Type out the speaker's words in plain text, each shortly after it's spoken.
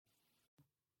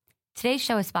Today's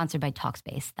show is sponsored by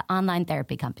Talkspace, the online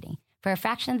therapy company. For a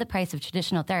fraction of the price of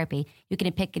traditional therapy, you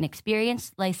can pick an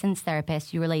experienced, licensed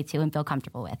therapist you relate to and feel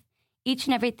comfortable with. Each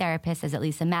and every therapist has at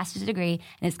least a master's degree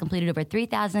and has completed over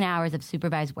 3,000 hours of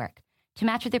supervised work. To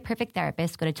match with your perfect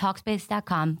therapist, go to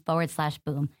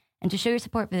Talkspace.com/boom. And to show your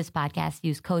support for this podcast,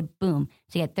 use code BOOM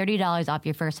to get $30 off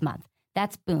your first month.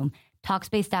 That's BOOM.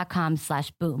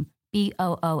 Talkspace.com/boom.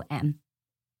 BOOM.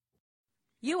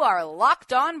 You are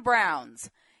Locked On Browns,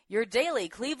 your daily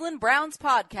Cleveland Browns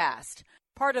podcast,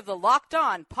 part of the Locked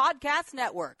On Podcast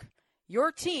Network,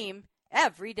 your team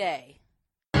every day.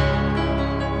 Together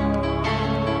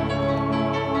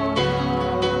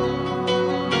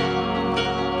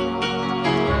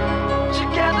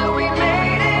we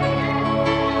made it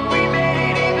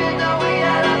even though we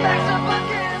had our backs up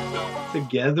against the wall.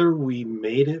 Together we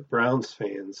made it, Browns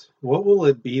fans. What will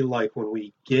it be like when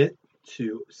we get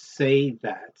to say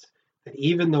that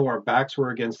even though our backs were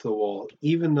against the wall,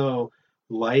 even though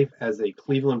life as a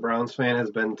Cleveland Browns fan has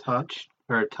been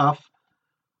tough,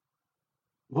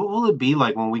 what will it be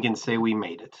like when we can say we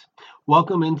made it?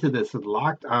 Welcome into this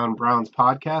Locked On Browns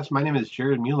podcast. My name is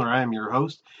Jared Mueller. I am your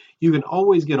host. You can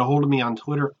always get a hold of me on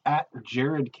Twitter at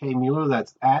Jared K. Mueller.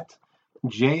 That's at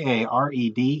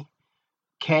JaredKMueller.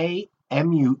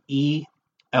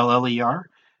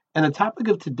 And the topic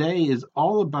of today is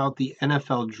all about the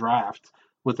NFL draft.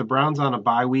 With the Browns on a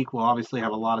bye week, we'll obviously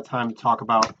have a lot of time to talk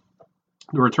about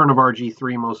the return of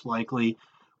RG3 most likely,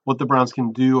 what the Browns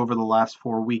can do over the last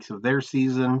 4 weeks of their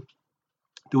season.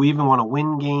 Do we even want to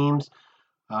win games?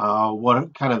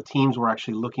 What kind of teams we're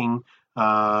actually looking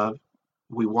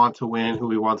we want to win, who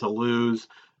we want to lose,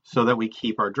 so that we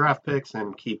keep our draft picks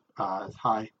and keep as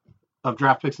high of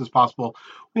draft picks as possible.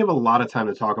 We have a lot of time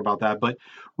to talk about that, but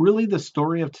really the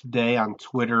story of today on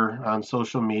Twitter, on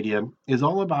social media, is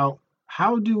all about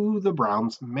how do the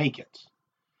Browns make it?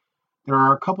 There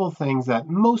are a couple of things that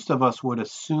most of us would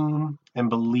assume and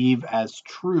believe as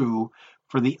true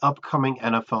for the upcoming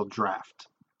NFL draft.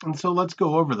 And so let's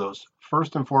go over those.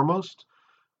 First and foremost,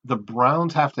 the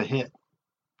Browns have to hit.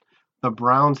 The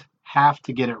Browns have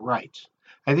to get it right.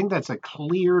 I think that's a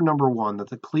clear number one, that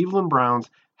the Cleveland Browns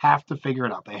have to figure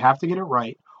it out. They have to get it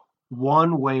right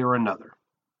one way or another.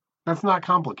 That's not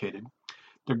complicated.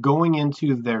 They're going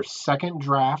into their second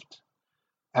draft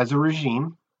as a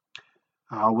regime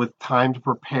with time to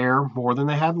prepare more than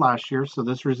they had last year. So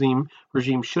this regime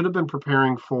should have been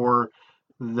preparing for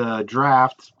the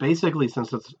draft basically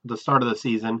since the start of the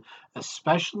season,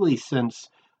 especially since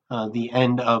the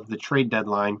end of the trade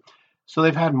deadline. So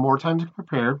they've had more time to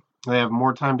prepare. They have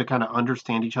more time to kind of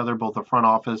understand each other, both the front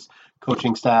office,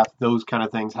 coaching staff, those kind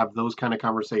of things, have those kind of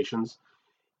conversations.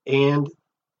 And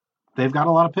they've got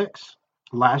a lot of picks.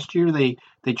 Last year, they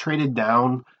traded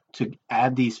down to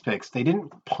add these picks. They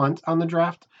didn't punt on the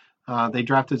draft. They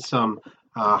drafted some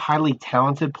highly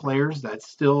talented players that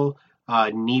still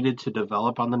needed to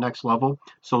develop on the next level.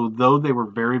 So though they were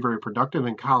very, very productive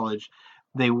in college,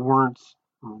 they weren't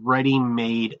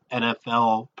ready-made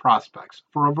NFL prospects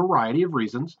for a variety of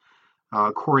reasons.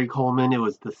 Corey Coleman, it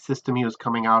was the system he was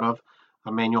coming out of.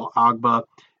 Emmanuel Ogbah,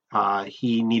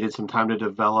 he needed some time to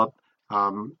develop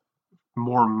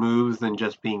more moves than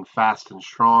just being fast and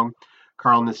strong.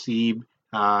 Carl Nassib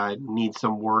needs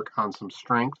some work on some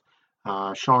strength.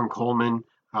 Sean Coleman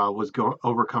was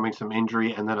overcoming some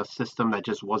injury and then a system that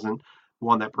just wasn't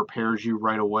one that prepares you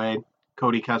right away.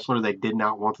 Cody Kessler, they did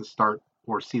not want to start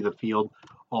or see the field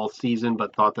all season,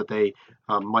 but thought that they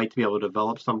might be able to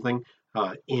develop something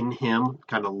in him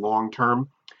kind of long term.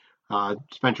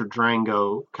 Spencer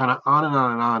Drango, kind of on and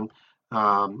on and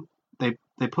on.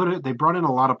 They brought in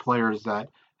a lot of players that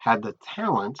had the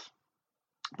talent,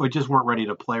 but just weren't ready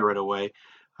to play right away.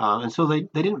 And so they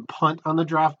didn't punt on the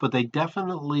draft, but they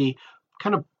definitely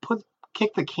kind of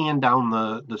kicked the can down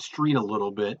the street a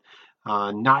little bit,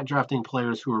 not drafting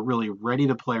players who are really ready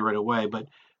to play right away, but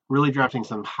really drafting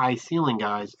some high ceiling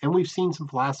guys. And we've seen some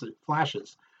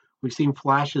flashes. We've seen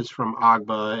flashes from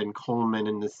Ogbah and Coleman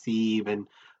and Nassib, and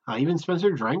even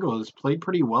Spencer Drango has played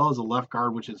pretty well as a left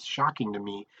guard, which is shocking to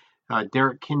me.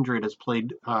 Derek Kindred has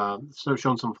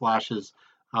shown some flashes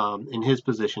in his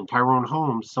position. Tyrone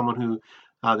Holmes, someone who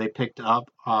they picked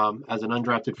up as an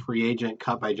undrafted free agent,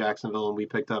 cut by Jacksonville, and we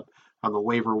picked up on the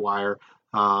waiver wire.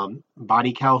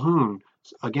 Body Calhoun,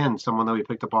 again, someone that we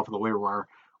picked up off of the waiver wire.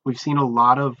 We've seen a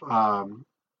lot of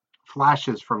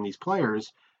flashes from these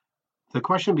players. The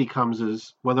question becomes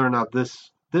is whether or not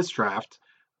this draft,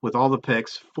 with all the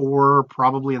picks, 4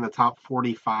 probably in the top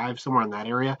 45, somewhere in that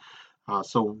area,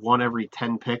 so 1 every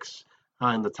 10 picks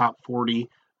in the top 40,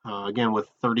 again with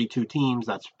 32 teams,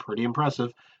 that's pretty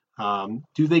impressive.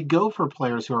 Do they go for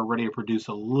players who are ready to produce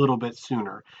a little bit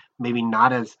sooner? Maybe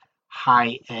not as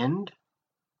high-end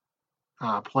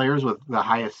players with the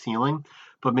highest ceiling,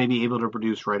 but maybe able to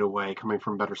produce right away, coming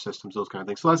from better systems, those kind of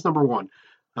things. So that's number one.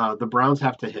 The Browns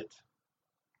have to hit.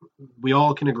 We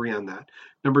all can agree on that.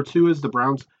 Number two is the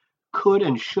Browns could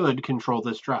and should control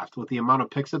this draft with the amount of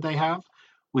picks that they have.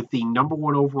 With the number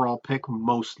one overall pick,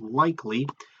 most likely,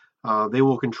 they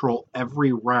will control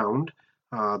every round.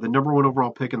 The number one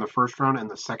overall pick in the first round and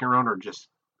the second round are just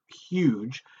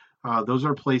huge. Those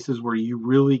are places where you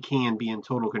really can be in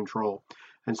total control.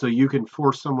 And so you can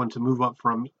force someone to move up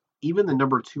from even the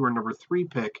number two or number three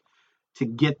pick to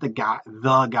get the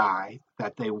guy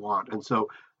that they want. And so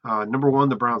number one,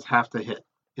 the Browns have to hit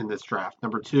in this draft.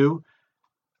 Number two,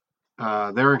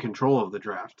 they're in control of the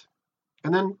draft.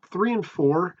 And then 3 and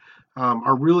 4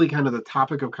 are really kind of the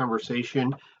topic of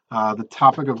conversation, the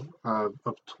topic of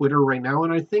Twitter right now,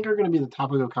 and I think are going to be the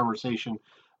topic of conversation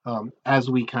as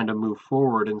we kind of move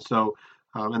forward. And so,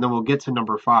 and then we'll get to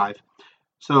number 5.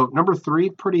 So number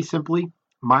 3, pretty simply,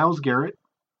 Myles Garrett.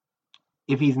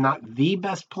 If he's not the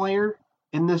best player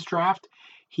in this draft,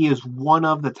 he is one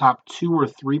of the top 2 or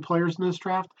 3 players in this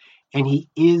draft, and he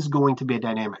is going to be a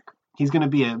dynamic. He's going to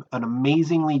be an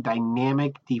amazingly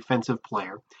dynamic defensive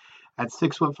player. At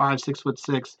 6'5",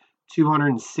 6'6",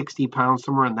 260 pounds,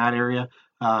 somewhere in that area,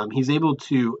 he's able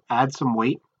to add some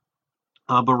weight,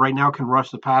 but right now can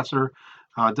rush the passer.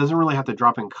 Doesn't really have to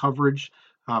drop in coverage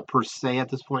per se at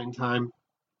this point in time,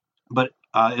 but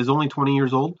is only 20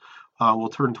 years old. Will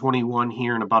turn 21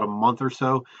 here in about a month or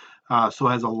so. So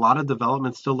has a lot of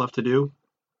development still left to do,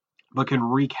 but can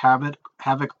wreak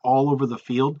havoc all over the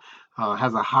field.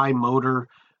 Has a high motor,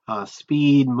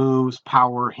 speed, moves,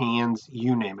 power, hands,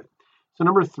 you name it. So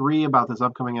number 3 about this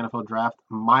upcoming NFL draft,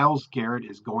 Myles Garrett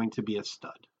is going to be a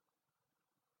stud.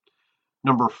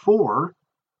 Number 4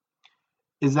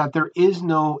 is that there is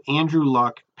no Andrew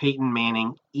Luck, Peyton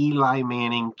Manning, Eli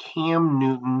Manning, Cam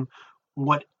Newton,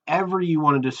 whatever you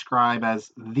want to describe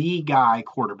as the guy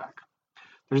quarterback.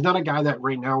 There's not a guy that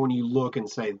right now when you look and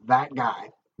say that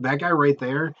guy right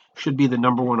there should be the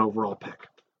number 1 overall pick.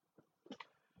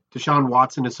 Deshaun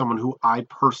Watson is someone who I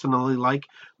personally like,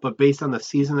 but based on the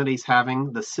season that he's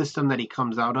having, the system that he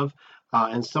comes out of,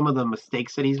 and some of the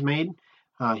mistakes that he's made,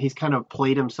 he's kind of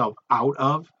played himself out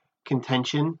of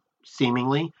contention,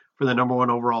 seemingly, for the number 1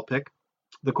 overall pick.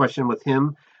 The question with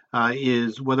him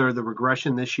is whether the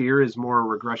regression this year is more a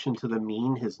regression to the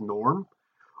mean, his norm,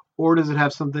 or does it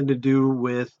have something to do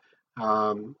with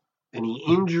any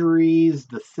injuries,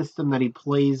 the system that he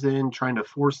plays in, trying to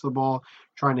force the ball,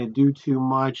 trying to do too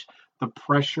much, the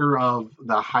pressure of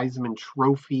the Heisman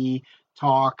Trophy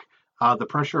talk, the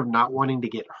pressure of not wanting to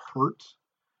get hurt,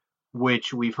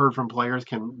 which we've heard from players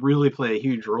can really play a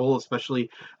huge role, especially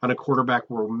on a quarterback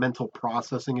where mental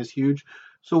processing is huge.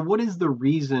 So what is the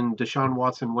reason Deshaun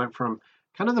Watson went from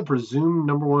kind of the presumed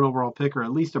number 1 overall pick, or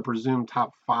at least a presumed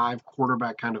top 5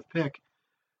 quarterback kind of pick,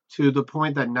 to the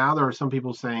point that now there are some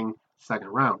people saying second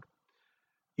round?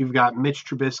 You've got Mitch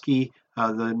Trubisky,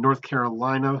 the North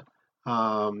Carolina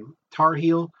Tar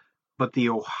Heel, but the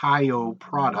Ohio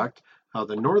product,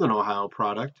 the Northern Ohio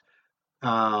product.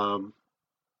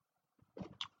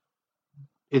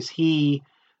 Is he,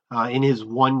 in his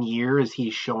 1 year, is he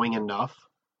showing enough?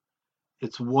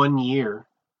 It's 1 year,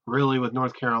 really, with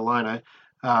North Carolina.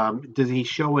 Does he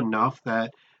show enough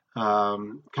that,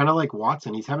 kind of like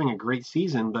Watson, he's having a great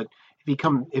season, but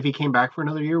if he came back for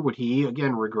another year, would he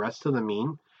again regress to the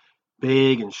mean?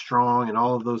 Big and strong and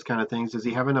all of those kind of things. Does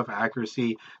he have enough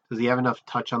accuracy? Does he have enough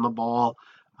touch on the ball?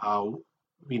 All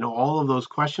of those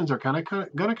questions are going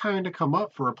to come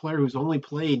up for a player who's only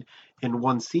played in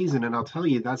 1 season. And I'll tell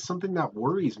you, that's something that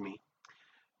worries me.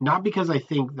 Not because I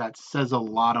think that says a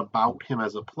lot about him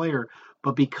as a player,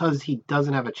 but because he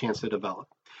doesn't have a chance to develop.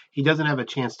 He doesn't have a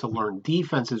chance to learn.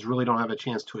 Defenses really don't have a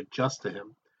chance to adjust to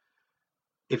him.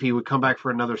 If he would come back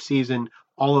for another season,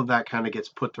 all of that kind of gets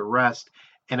put to rest.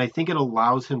 And I think it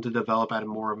allows him to develop at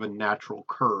more of a natural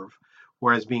curve.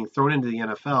 Whereas being thrown into the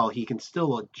NFL, he can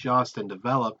still adjust and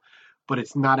develop, but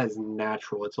it's not as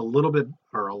natural. It's a little bit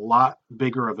or a lot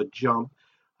bigger of a jump.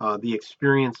 The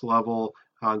experience level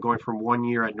going from 1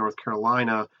 year at North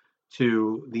Carolina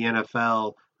to the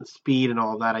NFL, the speed and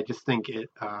all of that, I just think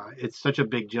it's such a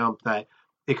big jump that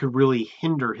it could really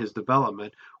hinder his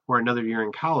development, where another year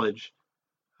in college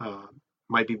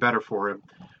might be better for him.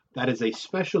 That is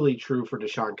especially true for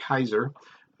Deshaun Kaiser,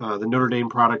 the Notre Dame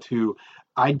product, who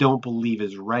I don't believe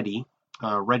is ready.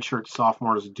 Redshirt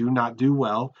sophomores do not do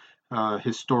well.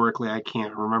 Historically, I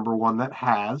can't remember one that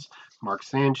has. Mark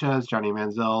Sanchez, Johnny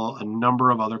Manziel, a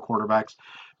number of other quarterbacks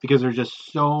because there's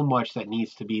just so much that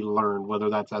needs to be learned, whether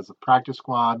that's as a practice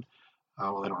squad.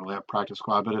 Well, they don't really have practice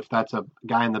squad, but if that's a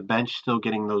guy on the bench still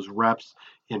getting those reps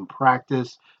in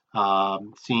practice,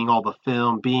 seeing all the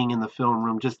film, being in the film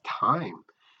room, just time.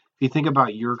 If you think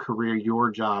about your career,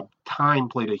 your job, time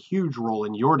played a huge role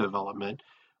in your development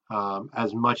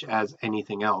as much as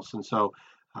anything else. And so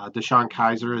DeShone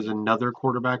Kizer is another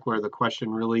quarterback where the question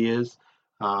really is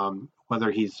whether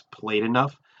he's played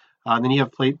enough. Then you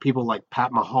have people like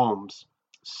Pat Mahomes,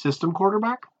 system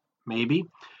quarterback, maybe.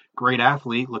 Great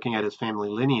athlete, looking at his family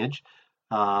lineage.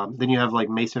 Then you have like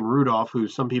Mason Rudolph, who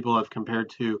some people have compared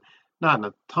to, not in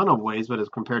a ton of ways, but is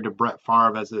compared to Brett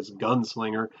Favre as this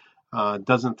gunslinger,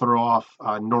 doesn't throw off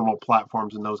normal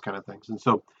platforms and those kind of things. And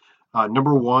so,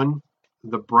 number one,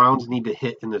 the Browns need to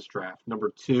hit in this draft.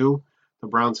 Number two, the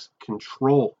Browns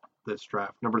control this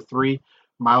draft. Number three,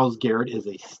 Myles Garrett is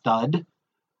a stud,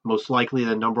 most likely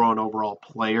the number one overall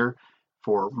player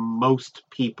for most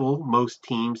people, most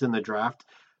teams in the draft.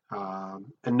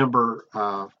 And we're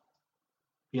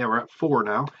at 4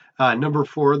 now. Number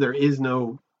 4, there is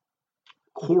no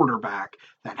quarterback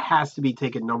that has to be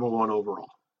taken number 1 overall.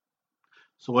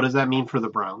 So what does that mean for the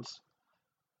Browns?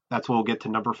 That's what we'll get to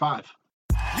number 5.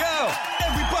 Yo,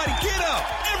 everybody get up!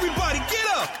 Everybody get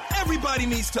up! Everybody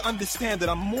needs to understand that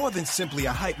I'm more than simply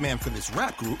a hype man for this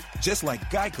rap group, just like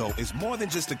Geico is more than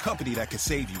just a company that can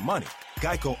save you money.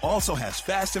 Geico also has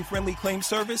fast and friendly claim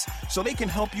service, so they can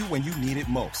help you when you need it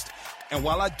most. And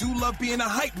while I do love being a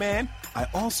hype man, I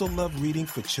also love reading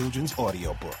for children's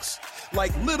audiobooks.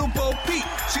 Like Little Bo Peep,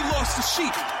 she lost the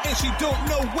sheep, and she don't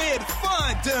know where to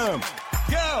find them.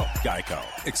 Yo! Geico.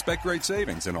 Expect great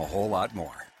savings and a whole lot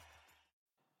more.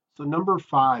 So number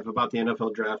 5 about the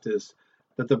NFL draft is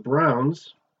that the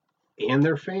Browns and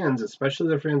their fans, especially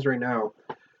their fans right now,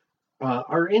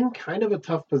 are in kind of a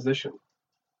tough position,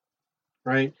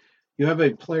 right? You have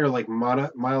a player like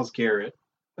Myles Garrett,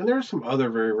 and there are some other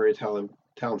very, very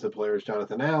talented players,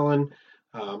 Jonathan Allen,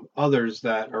 others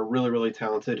that are really, really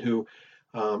talented who,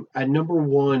 at number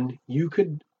 1, you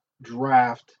could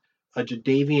draft a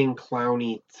Jadeveon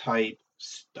Clowney type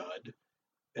stud.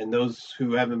 And those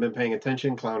who haven't been paying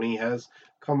attention, Clowney has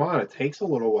come on. It takes a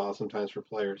little while sometimes for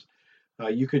players.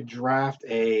 You could draft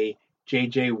a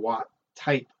J.J. Watt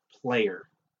type player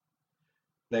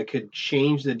that could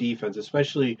change the defense,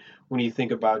 especially when you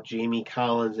think about Jamie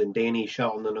Collins and Danny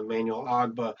Shelton and Emmanuel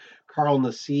Ogbah, Carl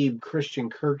Nassib, Christian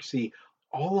Kirksey.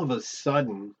 All of a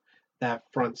sudden, that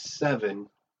front 7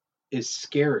 is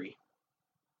scary.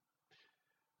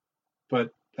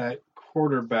 But that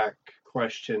quarterback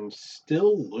question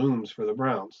still looms for the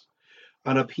Browns.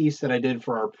 On a piece that I did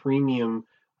for our premium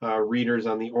readers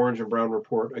on the Orange and Brown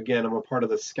Report, again, I'm a part of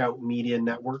the Scout Media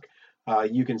Network.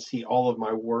 You can see all of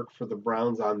my work for the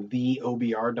Browns on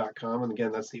theobr.com. And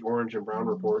again, that's the Orange and Brown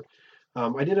Report.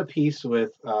 I did a piece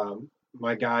with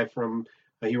my guy from,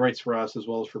 he writes for us as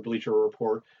well as for Bleacher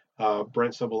Report,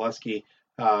 Brent Sobolewski.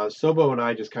 Sobo and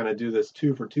I just kind of do this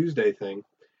 2 for Tuesday thing.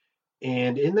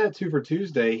 And in that 2 for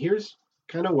Tuesday, here's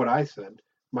kind of what I said.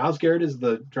 Myles Garrett is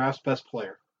the draft's best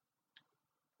player.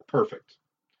 Perfect.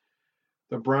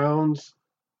 The Browns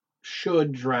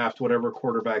should draft whatever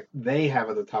quarterback they have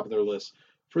at the top of their list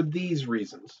for these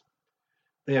reasons.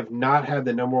 They have not had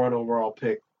the number 1 overall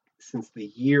pick since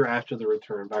the year after the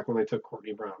return, back when they took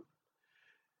Courtney Brown.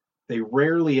 They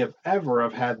rarely, if ever,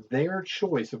 have had their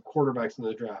choice of quarterbacks in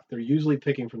the draft. They're usually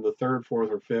picking from the 3rd, 4th,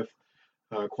 or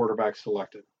 5th quarterback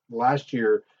selected. Last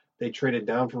year, they traded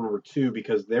down from number 2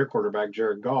 because their quarterback,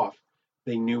 Jared Goff,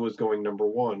 they knew was going number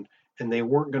 1, and they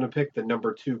weren't going to pick the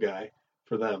number 2 guy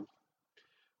for them.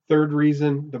 Third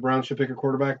reason the Browns should pick a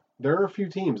quarterback, there are a few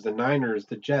teams, the Niners,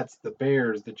 the Jets, the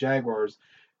Bears, the Jaguars,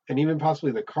 and even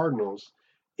possibly the Cardinals,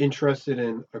 interested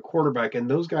in a quarterback, and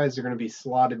those guys are going to be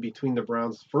slotted between the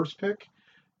Browns' first pick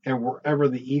and wherever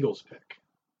the Eagles pick.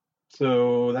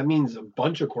 So that means a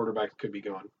bunch of quarterbacks could be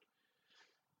gone.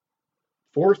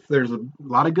 Fourth, there's a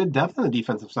lot of good depth on the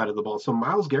defensive side of the ball. So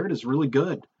Myles Garrett is really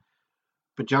good.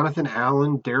 But Jonathan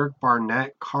Allen, Derek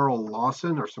Barnett, Carl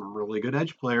Lawson are some really good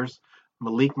edge players.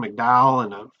 Malik McDowell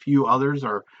and a few others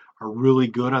are really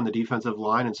good on the defensive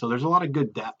line. And so there's a lot of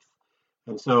good depth.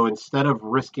 And so instead of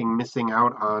risking missing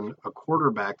out on a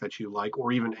quarterback that you like,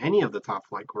 or even any of the top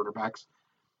flight quarterbacks,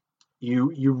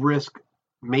 you risk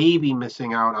maybe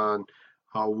missing out on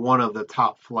one of the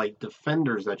top flight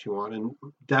defenders that you want, and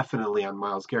definitely on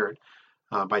Myles Garrett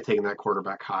by taking that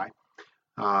quarterback high.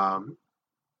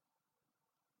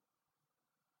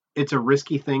 It's a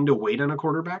risky thing to wait on a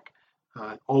quarterback.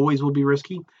 Always will be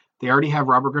risky. They already have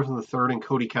Robert Griffin III and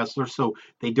Cody Kessler, so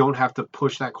they don't have to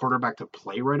push that quarterback to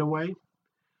play right away.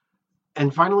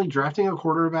 And finally, drafting a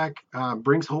quarterback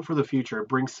brings hope for the future. It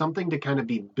brings something to kind of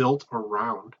be built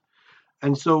around.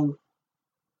 And so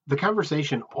the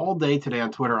conversation all day today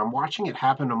on Twitter, I'm watching it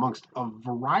happen amongst a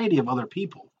variety of other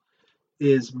people,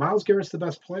 is Myles Garrett's the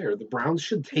best player. The Browns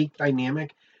should take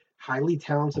dynamic, highly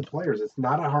talented players. It's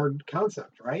not a hard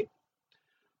concept, right?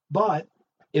 But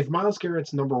if Myles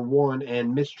Garrett's number one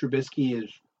and Mitch Trubisky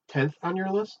is 10th on your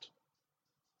list,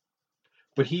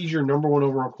 but he's your number one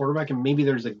overall quarterback, and maybe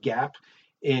there's a gap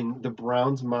in the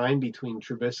Browns' mind between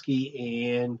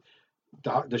Trubisky and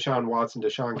Deshaun Watson,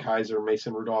 Deshaun Kaiser,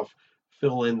 Mason Rudolph,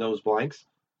 fill in those blanks.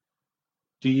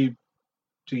 Do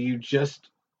you just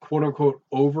quote unquote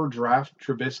overdraft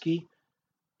Trubisky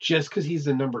just because he's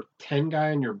the number 10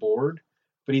 guy on your board,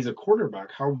 but he's a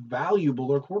quarterback? How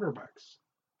valuable are quarterbacks?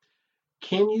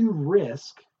 Can you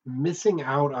risk missing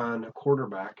out on a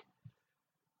quarterback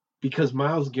because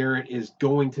Myles Garrett is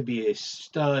going to be a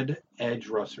stud edge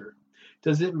rusher?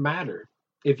 Does it matter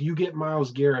if you get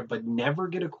Myles Garrett but never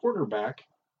get a quarterback?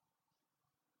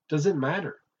 Does it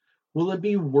matter? Will it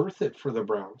be worth it for the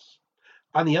Browns?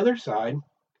 On the other side,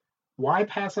 why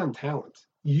pass on talent?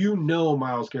 You know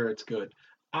Myles Garrett's good.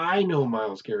 I know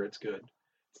Myles Garrett's good.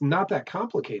 It's not that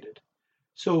complicated.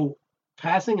 So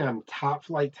passing on top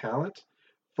flight talent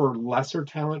for lesser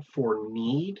talent for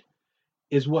need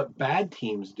is what bad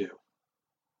teams do.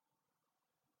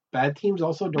 Bad teams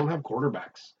also don't have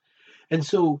quarterbacks. And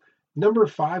so number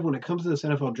 5, when it comes to this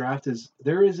NFL draft, is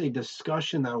there is a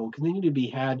discussion that will continue to be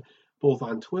had both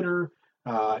on Twitter,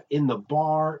 in the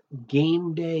bar,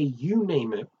 game day, you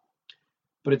name it.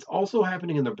 But it's also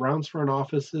happening in the Browns front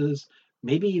offices,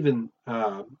 maybe even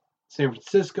San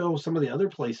Francisco, some of the other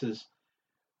places.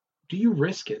 Do you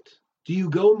risk it? Do you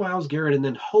go Myles Garrett and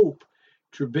then hope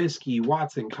Trubisky,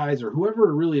 Watson, Kaiser,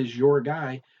 whoever really is your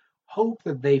guy, hope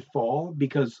that they fall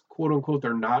because, quote unquote,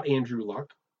 they're not Andrew Luck,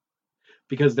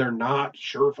 because they're not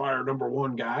surefire number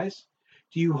one guys?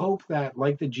 Do you hope that,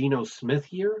 like the Geno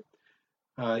Smith year,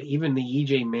 even the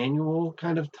EJ Manuel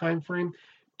kind of time frame,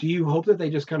 do you hope that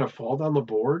they just kind of fall down the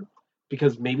board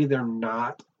because maybe they're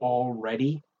not all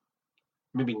ready?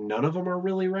 Maybe none of them are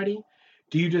really ready?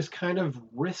 Do you just kind of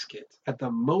risk it at the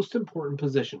most important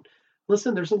position?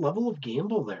 Listen, there's a level of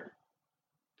gamble there.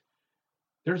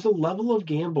 There's a level of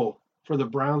gamble for the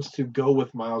Browns to go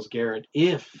with Myles Garrett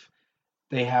if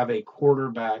they have a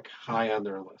quarterback high on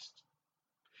their list,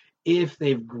 if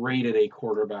they've graded a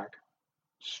quarterback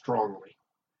strongly.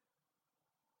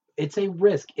 It's a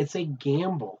risk. It's a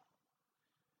gamble.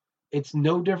 It's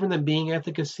no different than being at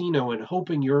the casino and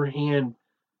hoping your hand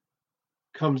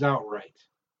comes out right.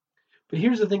 But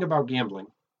here's the thing about gambling.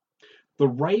 The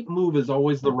right move is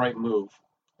always the right move,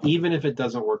 even if it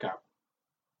doesn't work out.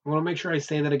 I want to make sure I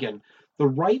say that again. The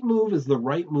right move is the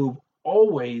right move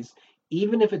always,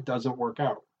 even if it doesn't work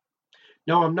out.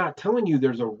 Now, I'm not telling you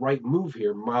there's a right move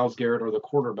here, Myles Garrett or the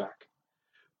quarterback.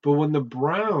 But when the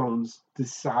Browns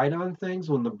decide on things,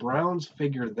 when the Browns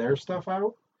figure their stuff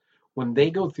out, when they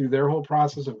go through their whole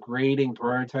process of grading,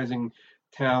 prioritizing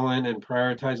talent and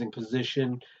prioritizing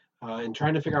position, and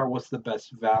trying to figure out what's the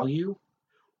best value,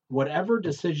 whatever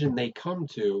decision they come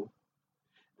to,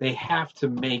 they have to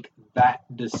make that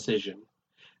decision.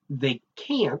 They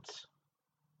can't,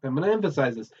 I'm going to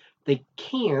emphasize this, they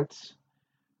can't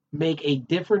make a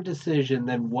different decision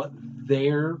than what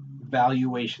their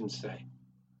valuations say.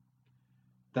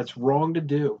 That's wrong to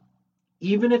do.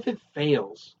 Even if it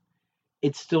fails,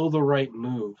 it's still the right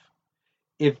move.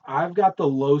 If I've got the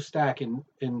low stack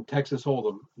in Texas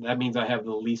Hold'em, that means I have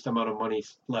the least amount of money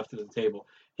left at the table.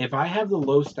 If I have the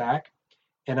low stack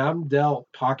and I'm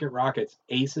dealt pocket rockets,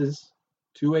 aces,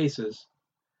 2 aces,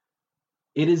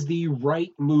 it is the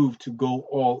right move to go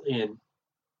all in.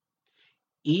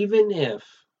 Even if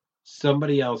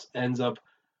somebody else ends up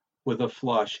with a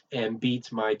flush and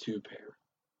beats my 2 pair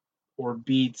or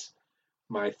beats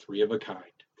my 3 of a kind,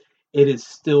 it is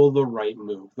still the right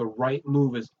move. The right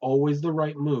move is always the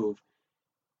right move,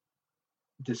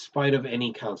 despite of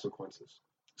any consequences.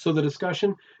 So the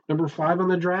discussion, number 5 on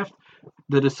the draft,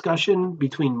 the discussion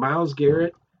between Myles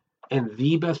Garrett and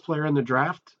the best player in the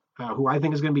draft, who I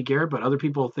think is going to be Garrett, but other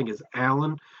people think is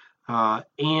Allen,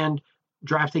 and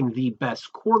drafting the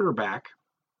best quarterback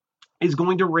is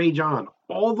going to rage on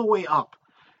all the way up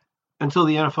until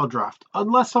the NFL draft,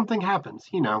 unless something happens,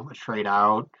 a trade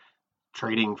out,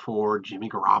 trading for Jimmy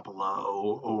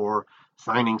Garoppolo or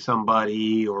signing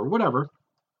somebody or whatever.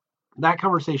 That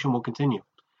conversation will continue.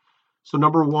 So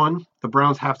number 1, the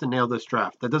Browns have to nail this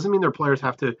draft. That doesn't mean their players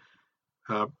have to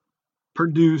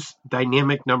produce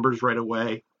dynamic numbers right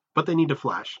away, but they need to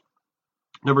flash.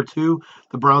 Number 2,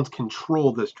 the Browns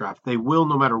control this draft. They will,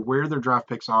 no matter where their draft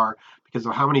picks are, because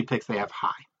of how many picks they have high.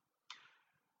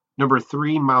 Number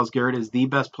 3, Myles Garrett is the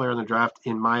best player in the draft,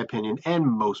 in my opinion, and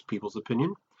most people's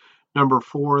opinion. Number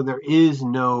 4, there is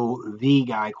no the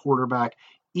guy quarterback,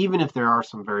 even if there are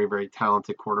some very, very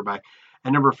talented quarterback.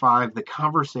 And number 5, the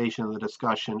conversation, the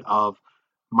discussion of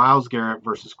Myles Garrett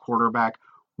versus quarterback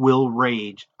will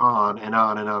rage on and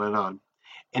on and on and on.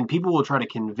 And people will try to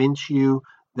convince you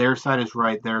their side is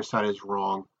right, their side is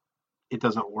wrong. It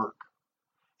doesn't work.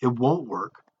 It won't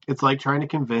work. It's like trying to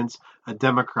convince a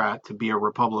Democrat to be a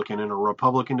Republican and a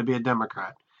Republican to be a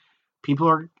Democrat.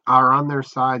 People are on their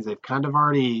sides.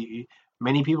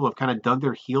 Many people have kind of dug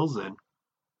their heels in,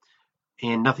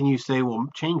 and nothing you say will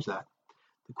change that.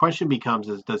 The question becomes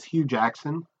does Hugh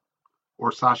Jackson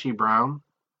or Sashi Brown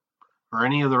or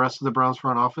any of the rest of the Browns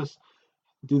front office,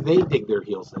 do they dig their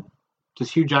heels in?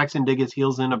 Does Hugh Jackson dig his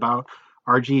heels in about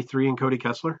RG3 and Cody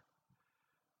Kessler?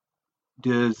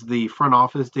 Does the front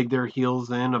office dig their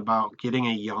heels in about getting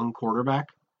a young quarterback?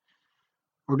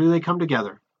 Or do they come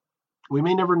together? We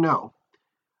may never know,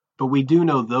 but we do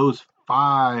know those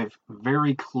 5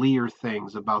 very clear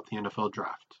things about the NFL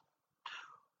draft.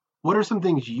 What are some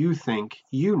things you think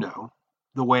you know,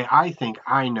 the way I think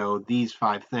I know these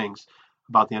 5 things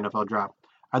about the NFL draft?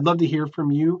 I'd love to hear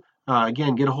from you.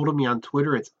 Again, get a hold of me on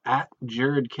Twitter. It's at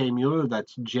Jared K. Mueller.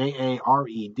 That's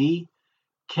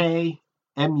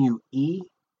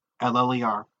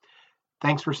JaredKMueller.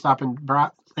 Thanks for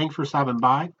stopping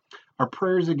by. Our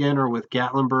prayers again are with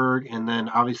Gatlinburg and then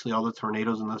obviously all the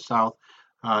tornadoes in the south.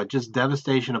 Just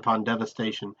devastation upon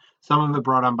devastation. Some of it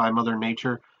brought on by Mother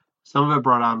Nature. Some of it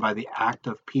brought on by the act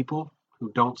of people who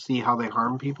don't see how they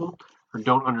harm people or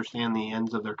don't understand the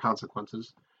ends of their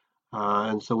consequences.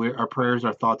 And so our prayers,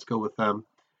 our thoughts go with them.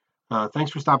 Thanks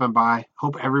for stopping by.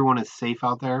 Hope everyone is safe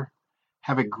out there.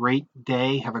 Have a great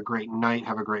day. Have a great night.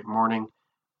 Have a great morning.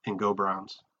 And go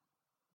Browns.